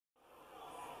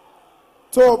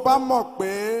tó bá mọ̀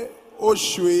pé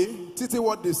oṣù yìí títí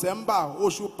wọ December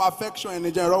oṣù perfection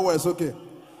ẹni jẹ́ ìrọ́wọ́ ẹ̀ sókè.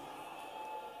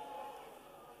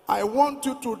 I want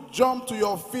you to jump to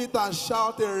your feet and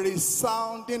shout a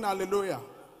resounding hallelujah.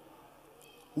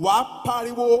 Wàá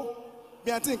pariwo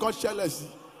bí ẹni tí nǹkan ṣẹlẹ̀ sí.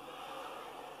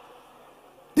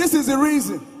 This is the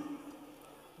reason.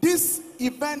 This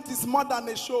event is more than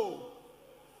a show.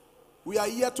 We are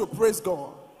here to praise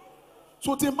God.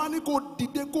 So timbani ko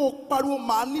dìde ko pariwo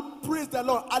màá ní praise the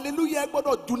Lord. Hallelujah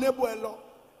gbọ́dọ̀ ju nebo ẹ lọ.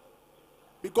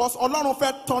 Because Ọlọ́run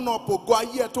fẹ́ turn up ògo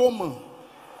ayé ẹ tó mọ̀.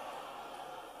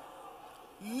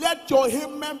 Let your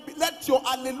amen be, let your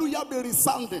hallelujah be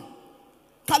resounding.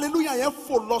 Hallelujah yẹn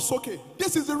fò lọ sókè.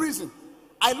 This is the reason.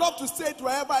 I love to say it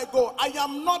wherever I go. I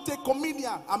am not a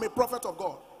comedian. I'm a prophet of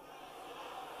God.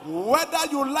 Whether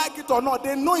you like it or not,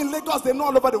 they know in Lagos, they know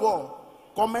all over the world.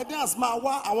 Comedians máa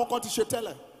wá àwọn kan ti ṣe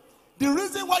tẹ́lẹ̀. The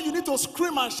reason why you need to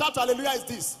scream and shout hallelujah is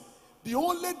this. The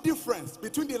only difference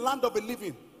between the land of the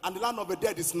living and the land of the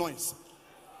dead is noise.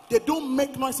 They don't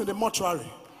make noise in the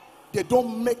mortuary. They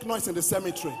don't make noise in the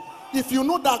cemetery. If you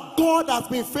know that God has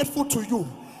been faithful to you,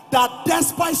 that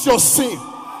despite your sin,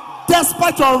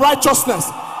 despite your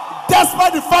unrighteousness,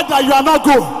 despite the fact that you are not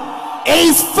good, He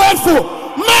is faithful.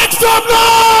 Make some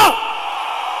noise!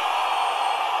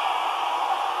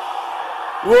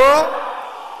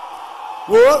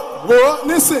 Whoa,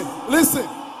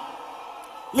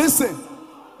 listen.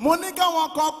 Monica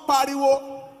won't call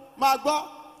pariwo. Magba,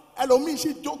 ẹlòmíì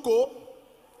sì jókòó,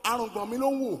 àrùngbọ̀n mi ló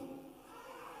ń wò.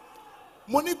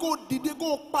 Monica dìde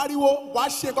kó pariwo, wàá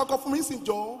ṣe kọ́kọ́ fún mi sì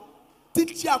jọ.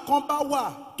 Tíṣà kan bá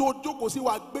wà tó jókòó sí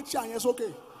wa gbé tíṣà yẹn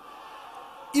sókè.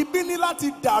 Ibi ní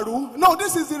láti dàrú. No,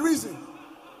 this is the reason.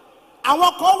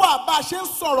 Àwọn kan wà bá a ṣe ń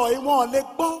sọ̀rọ̀ ìwọ̀n lè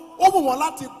gbọ́. Ó wù wọ́n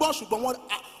láti gbọ́ ṣùgbọ́n wọ́n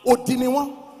òdì ni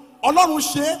wọ́n. Ọlọ́run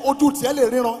ṣe ojú tí ẹ lè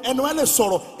ríran, ẹnu ẹ lè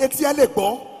sọ̀rọ̀, etí ẹ lè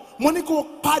gbọ́. Mo ní kó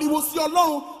pariwo sí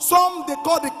Ọlọ́run. Some they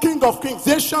call the King of Kings,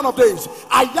 the Ancient of Days.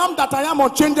 I am that I am,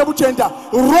 unchangeable changer,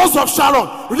 Rose of Sharon,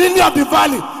 Lily of the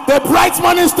Valley, the bright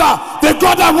morning star, the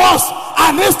God that was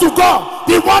and is to come,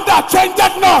 the one that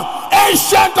changeth not,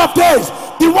 Ancient of Days,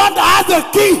 the one that has a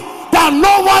key that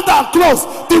no one can close,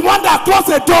 the one that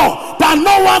closes a door that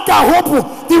no one can open,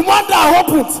 the one that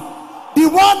opens, the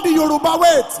one the Yoruba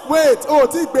wait, oh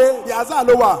Tigbe, the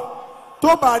Azalowa.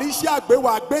 Tó bá rí iṣẹ́ àgbẹ̀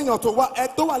wà gbẹ̀yàn tó wà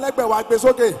lẹ́gbẹ̀ẹ́ wà gbé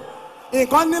sókè.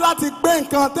 Nǹkan ní láti gbé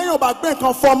nǹkan téèyàn bá gbé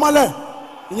nǹkan fọ́ mọ́lẹ̀.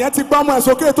 Ìyẹn ti gbọ́ ọmọ ẹ̀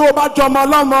sókè tó bá jọmọ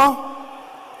lọ́mọ.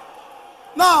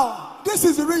 Now, this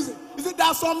is the reason. You see, there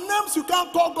are some names you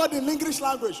can't call God in English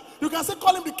language. You can say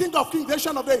call him the King of Kings, the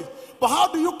Ancient of Days. But how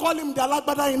do you call him the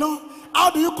Alagbada, you know? How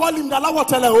do you call him the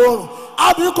Alawotele?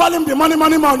 How do you call him the money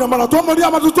man? How do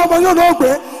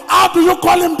you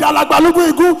call him the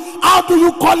Alagbalugu? How do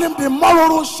you call him the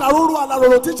Mororo Sharuru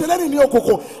Alaroro Ticheleni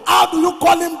Niokoko? How do you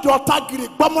call him the Otagiri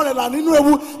Bamorela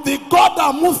Ninuewu, the God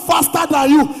that moves faster than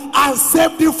you and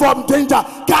saved you from danger?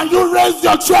 Can you raise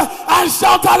your chair and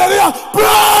shout hallelujah?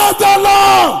 Praise the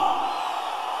Lord!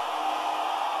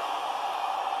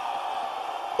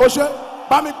 Oshe,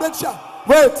 Bami Betcha.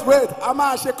 Wait, I'm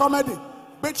a comedy.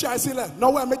 Betcha, I see that.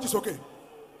 Nowhere make this okay.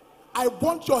 I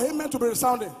want your amen to be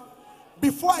resounding.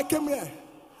 Before I came here,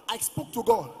 I spoke to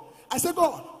God. I said,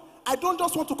 God, I don't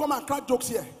just want to come and crack jokes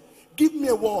here. Give me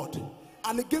a word.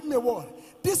 And He gave me a word.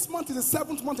 This month is the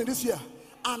 7th month in this year.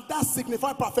 And that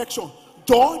signifies perfection.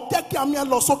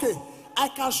 I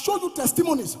can show you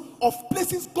testimonies of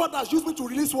places God has used me to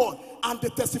release word. And they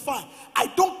testify. I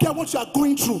don't care what you are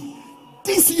going through.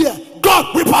 This year,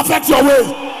 God will perfect your way.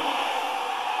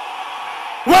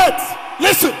 Wait,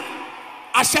 listen.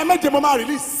 I shall make the moment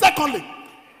release. Secondly,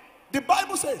 the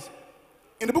Bible says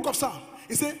in the book of Psalms,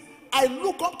 it says, I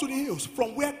look up to the hills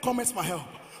from where cometh my help.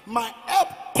 My help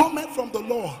cometh from the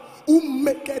Lord who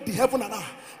maketh the heaven and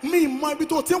earth. Me, my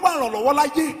bito ti wa ìrànlọ́wọ́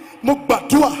láyé mo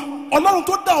gbàdúrà. Ọlọ́run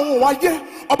tó dá òun wáyé,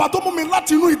 ọba tó mú mi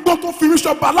láti inú igbó tó fi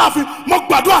ríṣọ bá láàfin, mo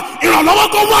gbàdúrà ìrànlọ́wọ́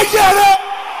kó wáyé rẹ.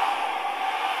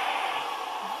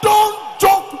 Don't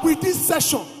joke with this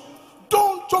session.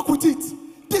 Don't joke with it.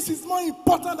 This is more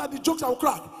important than the jokes I will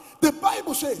crack. The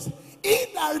Bible says, he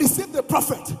that received the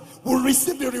prophet will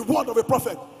receive the reward of a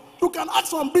prophet. You can ask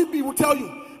some people, he will tell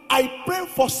you, I pray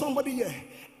for somebody here.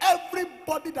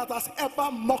 Everybody that has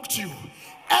ever mocked you,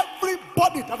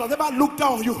 everybody that has ever looked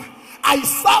down on you, I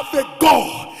serve a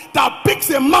God that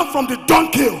picks a man from the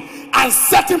dunghill and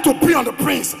set him to be on the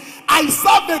prince. I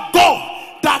serve a God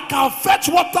that can fetch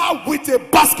water with a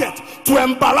basket to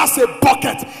embarrass a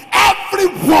bucket.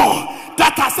 Everyone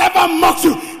that has ever mocked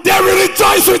you, they will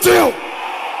rejoice with you.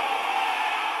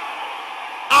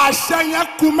 I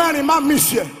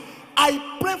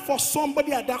pray for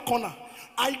somebody at that corner.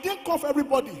 I didn't come for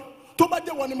everybody tó bá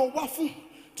jẹ́ wọ́n ni mo wá fún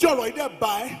tí ọ̀rọ̀ ìdẹ́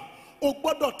bá ẹ o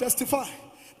gbọ́dọ̀ testify.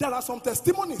 There are some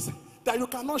testimonies that you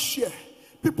cannot share.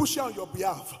 People share on your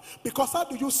behalf. Because how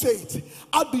do you say it?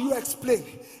 How do you explain?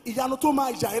 Ìyanu tó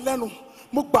máa yà ẹ́ lẹ́nu.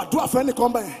 Mo gbàdúrà fún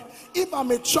ẹnìkan bẹ́ẹ̀. If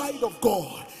I'm a child of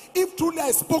God, if truly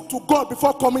I spoke to God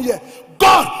before coming here,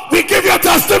 God will give you a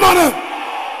testimony.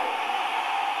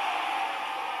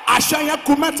 Ashaya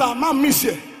kumeta ma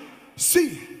mishe.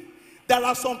 See, there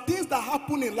are some things that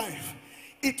happen in life.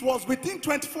 It was within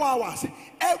 24 hours.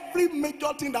 Every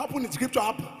major thing that happened in scripture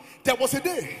happened. There was a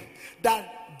day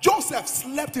that Joseph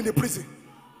slept in the prison,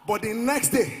 but the next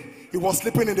day he was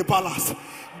sleeping in the palace.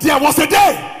 There was a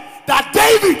day that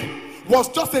David was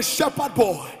just a shepherd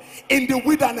boy in the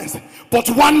wilderness, but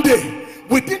one day,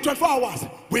 within 24 hours,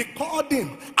 we called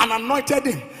him and anointed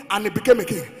him, and he became a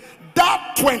king.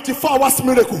 That 24 hours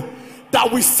miracle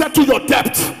that will settle your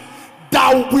debt,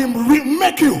 that will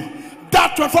make you,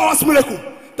 that 24 hours miracle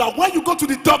that when you go to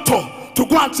the doctor to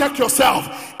go and check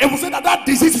yourself, it will say that that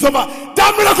disease is over.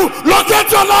 That miracle, locate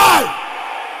your life.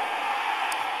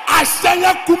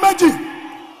 Ashaya kumeji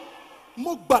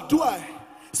Mugbadua.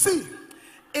 See,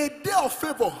 a day of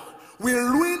favor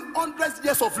will ruin hundreds of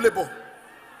years of labor.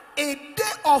 A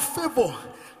day of favor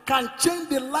can change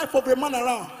the life of a man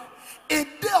around. A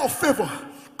day of favor,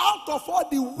 out of all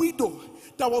the widow,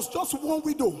 there was just one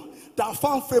widow that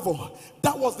found favor.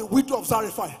 That was the widow of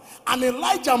Zarephath. And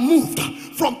Elijah moved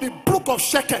from the brook of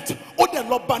Sheket.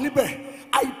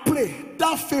 I pray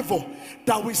that favor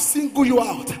that will single you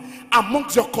out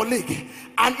amongst your colleagues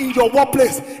and in your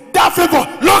workplace. That favor,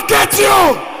 locate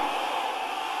you.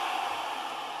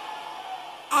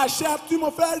 I share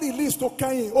Timothy release to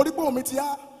Kanye. Oribo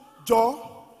mitia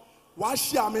jo wa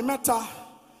share mi meta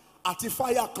ati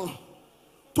fire kan.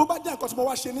 To ba je nkan tí mo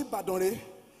wá ṣe ní Ìbàdàn re.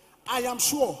 I am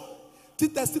sure the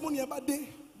testimony about day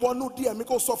wonu die mi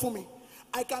ko sọ fún mi.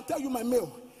 I can tell you my mail.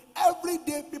 Every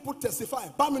day people testify.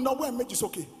 Ba mi no we meji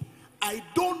soke. I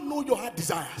don't know your heart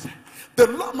desires. The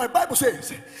Lord, my Bible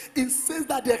says, it says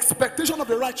that the expectation of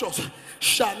the righteous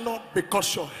shall not be cut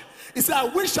short. It says, I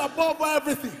wish above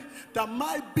everything that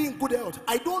might be in good health.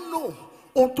 I don't know.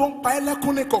 Ohun tó ń pa ẹ́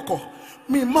lẹ́kún ní kọ̀kọ̀.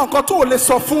 Mi mọ nǹkan tó lè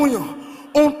sọ fún yàn.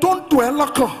 Ohun tó ń dùn ẹ́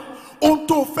lọ́kàn. Ohun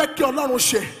tó fẹ́ kí Ọlọ́run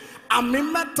ṣe. Àmì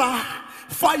mẹ́ta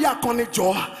fire kan ní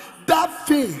jọ. That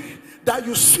thing that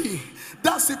you see,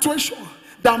 that situation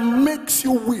that makes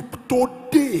you weep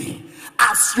today,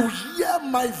 as you hear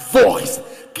my voice,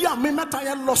 kí àmì mẹ́ta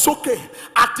yẹn lọ sókè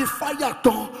àti fire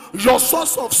tán. Your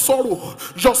source of sorrow,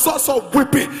 your source of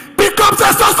weeping becomes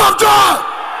a source of joy.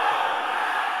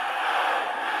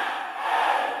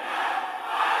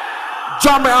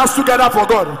 Jam my hands together for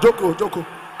God. Joko, Joko.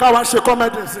 Kawa she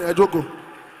comedy say Joko.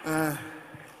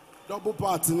 Double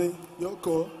part ni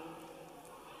Yoko.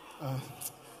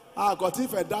 Got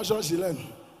if a dash she learn.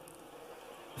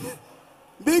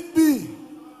 Big B.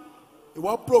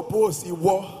 Ìwọ propose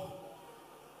ìwọ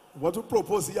tún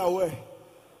propose ìyàwó ẹ̀.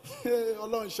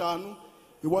 Ọlọ́run ṣàánú.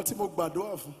 Ìwọ tí mo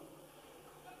gbàdúrà fún.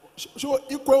 Ṣó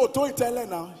ikú ò tó ìtẹ́lẹ̀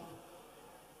náà.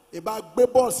 Ìbá gbé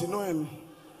bọ́ọ̀sì náà ẹni.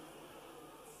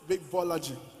 Big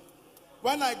Volagy.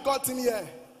 When I got in here,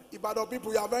 Ibadan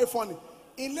people, you are very funny.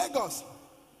 In Lagos,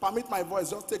 permit my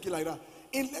voice, just take it like that.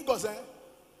 In Lagos,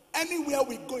 anywhere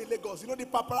we go in Lagos, you know the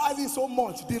paparazzi is so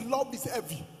much, the love is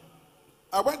heavy.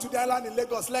 I went to the island in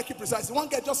Lagos, Lekki precisely. One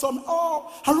guy just saw me,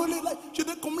 oh, I really like, should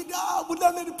they come in there? Would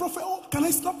they let the prophet? Oh, can I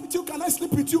sleep with you? Can I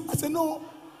sleep with you? I said, no.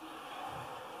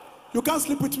 You can't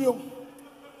sleep with me. You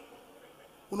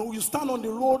know, you stand on the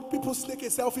road, people take a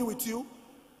selfie with you.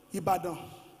 Ibadan.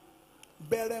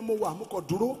 Bere mo wa mo ko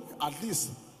dúró, at least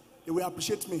they will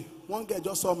appreciate me. One guy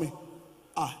just saw me.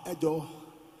 Ẹjọ́.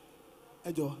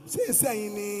 Ṣé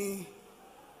ẹ̀yin ni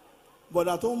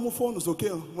bọ̀dà tó mú fóònù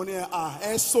sókè o. Mo ní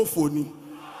ẹ ṣòfò ni.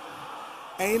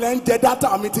 Ẹ̀yin lẹ ń jẹ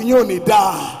data mi tí yóò ní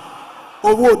dá.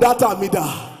 Owó data mi dá.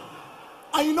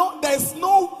 And you know there's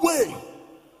no way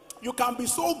you can be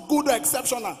so good or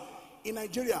exceptional in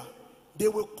Nigeria. They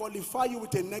will qualify you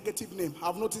with a negative name.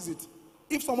 I've noticed it.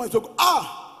 If someone is talking,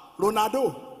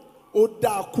 Ronaldo,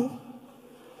 Odaku.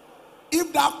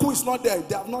 If that coup is not there,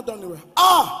 they have not done it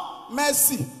well.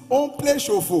 Messi, on play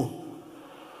shofo.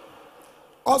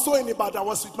 Also in Ibadan, I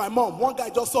was with my mom. One guy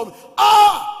just saw me.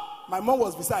 My mom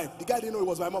was beside. The guy didn't know it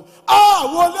was my mom.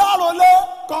 Woli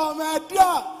Arole,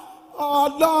 comedian. Oh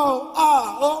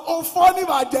no. Funny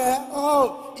bàjẹ́.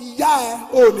 Ìyá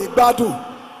ẹ̀, ní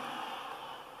gbádùn.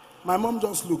 My mom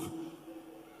just looked.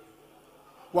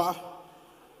 Wow.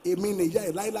 Èmi ni ìyá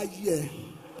ẹ̀ láíláyé ẹ̀.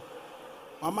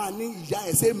 Mama ní ìyá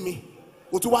ẹ̀ ṣe mi.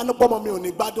 Ó tún wá ní pọ́mọ mi ò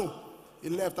ní gbádùn. He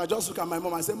left. I just look at my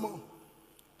mom and say, Mom,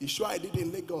 the show I did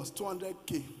in Lagos,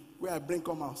 200K, where I bring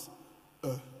come house.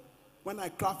 When I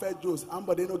crafted jokes,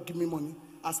 somebody don't give me money.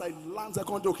 As I land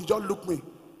second joke, he just look me.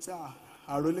 Say,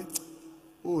 Arole,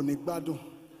 oh, Nick Badu.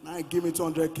 Now he give me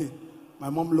 200K. My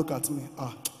mom look at me.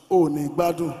 Oh, Nick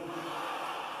Badu.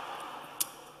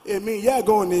 Me, yeah,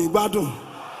 go Nick Badu.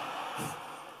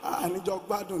 I need your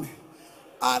Badu.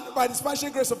 And by the special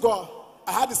grace of God,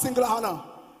 I had the singular honor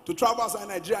to travel outside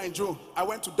Nigeria in June. I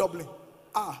went to Dublin.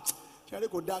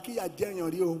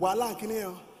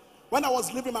 When I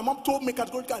was leaving, my mom told me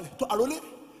categorically, to Arole,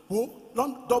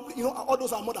 Dublin, you know, all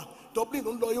those are mother. Dublin,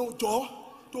 don't know your jaw.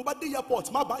 To buy the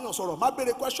airport, my buy your sorrow, my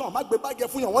baby question, my baby get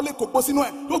for you, only coposino.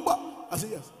 I said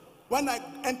yes. When I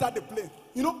entered the plane,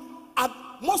 you know,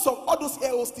 most of all those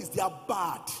air hostesses, they are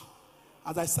bad.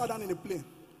 As I sat down in the plane,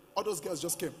 all those girls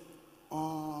just came.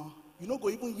 You know, go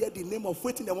even hear the name of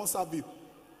waiting they won't serve you.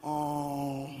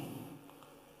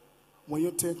 When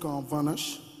you take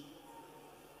Vanish,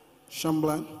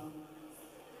 Shamblan,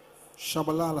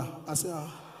 Shabalala, I say,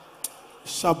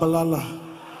 Shabalala.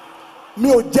 Me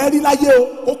o jẹ́rí láyé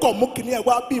o kàn mú kìnìún ẹ̀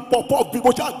wá bí pọ̀pọ̀ bí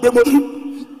mo ṣáà gbé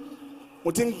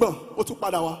mo ti ń gbọ̀n ó tún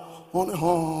padà wá wọ́n ní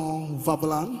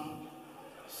Vavalan,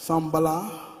 Sambala,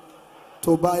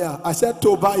 Tobaya. I said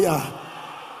Tobaya.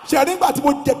 Ṣé nígbà tí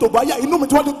mo jẹ Tobaya inú mi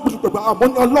tí wọ́n ti gbùdùgbùdù àmọ́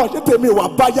ní Ọlọ́run ṣé tèmi wà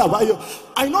báyà báyọ̀.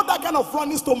 I know that kind of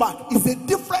running stomach is a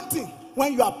different thing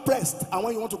when you are pressed and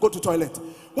when you want to go to toilet.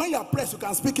 When you are pressed, you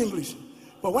can speak English.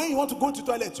 But when you want to go to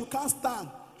toilet, you can't stand,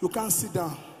 you can't sit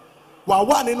down.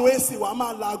 One in AC,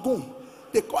 Wama Lagoon.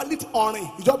 They call it orange.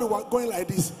 You just be going like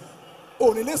this.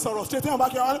 Oh, the next sorrow straight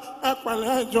back here.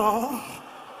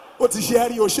 What is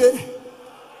share your share?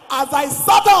 As I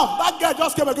sat down, that girl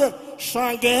just came again.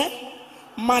 Shage,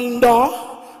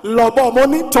 Mando, Lobo,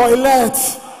 money, toilet.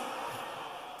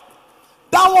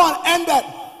 That one ended.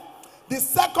 The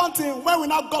second thing, when we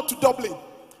now got to Dublin,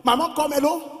 my mom come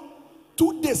hello.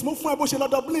 2 days, mo fún ẹ bó ṣe lọ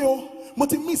Dublin o. Mo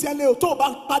ti miss ẹ lé o tó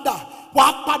bá padà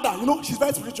wá padà. You know, she's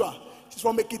very spiritual. She's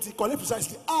from Ekiti, call it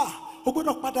precisely. O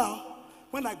gbọ́dọ̀ padà.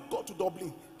 When I got to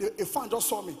Dublin, a fan just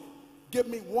saw me, gave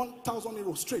me 1,000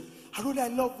 euros straight. Arole, I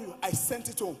love you. I sent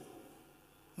it home.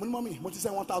 Mo ní mommy, mo ti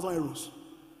send 1,000 euros.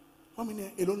 Mommy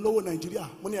ní èló lówó Nigeria.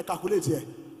 Mo ní ẹ calculate here.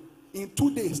 In 2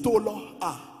 days, tó lọ.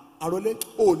 Arole,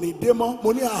 o ní dé mọ́.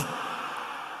 Mo ní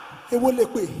èwo lè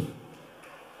pè.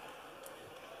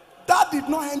 That did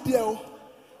not end there.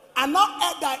 And now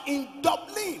heard that in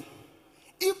Dublin,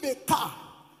 if a car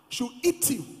should hit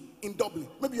you in Dublin,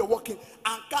 maybe you're walking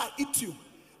and car hit you,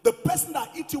 the person that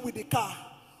hit you with the car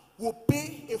will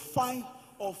pay a fine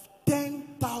of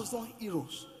 10,000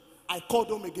 euros. I called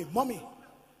home again. Mommy,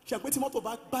 she had waiting to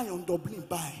buy on Dublin,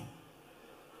 buy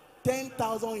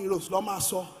 10,000 euros. Loma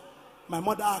saw. My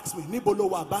mother asked me, Nibolo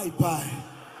wa buy.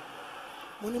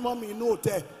 Money, mommy, no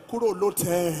te, kuro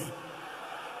lote.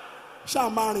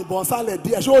 Shamari bon sale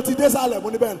díẹ̀ ṣó ti dé sálẹ̀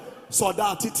mo ní bẹ́ẹ̀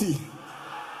sọ̀dá títì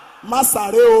má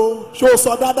sáré o ṣó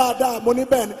sọ̀dá dáadáa mo ní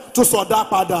bẹ́ẹ̀ tún sọ̀dá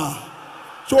padà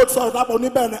ṣó sọ̀dá mo ní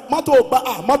bẹ́ẹ̀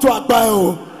mọ́tò àgbà ẹ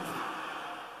o.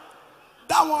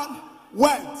 That one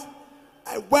went.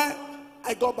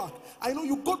 I got back. I know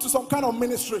you go to some kind of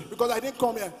ministry because I didn't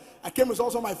come here. I came with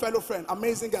also my fellow friend,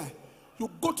 amazing guy. You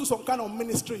go to some kind of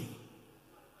ministry.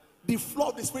 The flow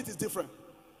of the spirit is different.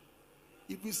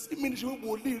 If you see ministry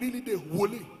Woli, really they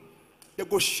Woli, they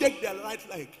go shake their right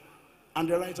leg and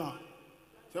their right arm.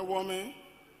 Say, woman,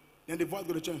 then the voice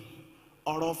go to change.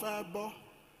 Ọ̀rọ̀ fẹ́ bọ́.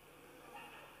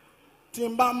 Tí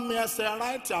n bá mi ẹsẹ̀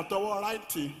right àtọwọ́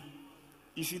right,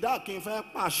 ìṣìdá kí n fẹ́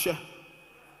pàṣẹ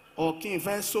or kí n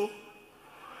fẹ́ so.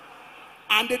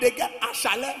 And they get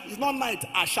àṣálẹ́. It's not night.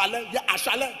 Àṣálẹ́. Yeah,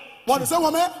 àṣálẹ́. Wọ́n ti sẹ́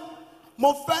woman,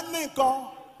 mo fẹ́ ní nǹkan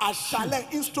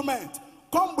àṣálẹ́ instrument.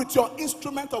 Come with your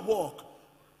instrument of work.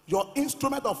 Your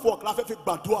instrument of work, la fe fi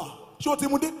gbàdúrà. Ṣé o ti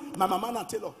mú dé? My mama na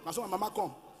tailor. Na so my mama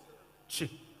come.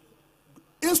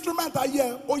 Instrument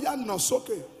ayé ó yá nà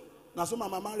sókè. Na so my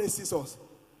mama raise scissors.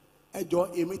 Ẹ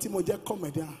jọ̀ọ́ èmi tí mo jẹ́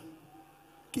comedian.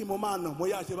 Kí mo máa nà mo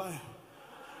yá ṣe báyìí.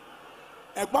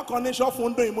 Ẹ̀gbọ́n kan ní ṣọ́ọ̀fù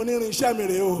ń dùn yìí mo ní irinṣẹ́ mi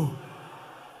rèé o.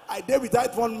 I did with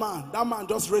that one man. That man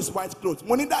just raised white clothes.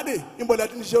 Mo ní dáde. Níbo lẹ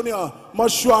ti ní ṣe ó ní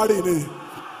mọ́ṣúárì ni.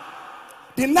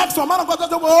 The next one, man of God,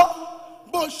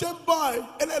 boy,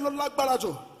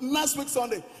 next week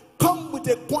Sunday, come with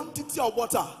a quantity of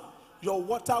water. Your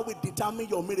water will determine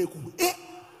your miracle.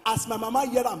 As my mama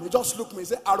hear him, he just look me,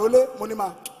 say, Arole,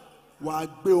 Monima, wa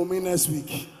gbe omi next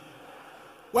week.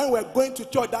 When we're going to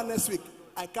church that next week,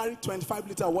 I carry 25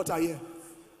 liters of water here.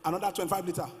 Another 25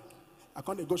 liters. I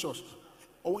can't go church.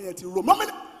 Oh, when you room,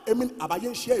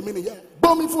 abaye share a minute, yeah.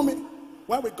 Bomb for me.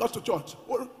 When we got to church,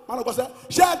 man of God said,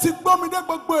 "Share it, bomb me there,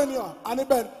 and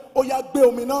then oh yeah, be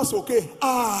omi now, okay.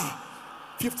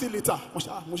 50 liters.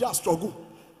 Musha struggle.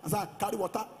 As I carry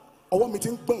water, ọwọ́ mi ti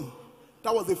ń gbọ̀n.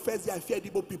 That was the first day I feared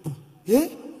Igbo people. Eh?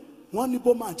 One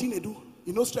Igbo man, Chinedu,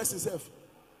 he no stress himself.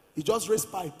 He just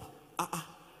raised pipe.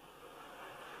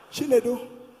 Chinedu,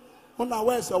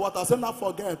 where's your water? I said, not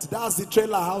forget, that's the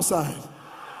trailer outside.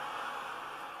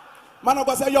 Man of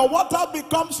God said, your water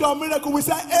becomes your miracle. We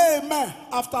say, amen,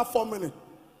 after 4 minutes.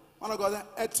 Man of God said,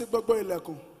 eti gbogbo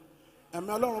ilẹ̀kùn. Ẹ̀mí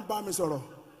Ọlọ́run bá mi sọ̀rọ̀.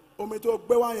 Omi tó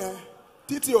gbé wá yẹn,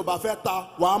 títí ò bá fẹ́ ta,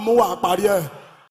 wàá mú wàá parí ẹ̀.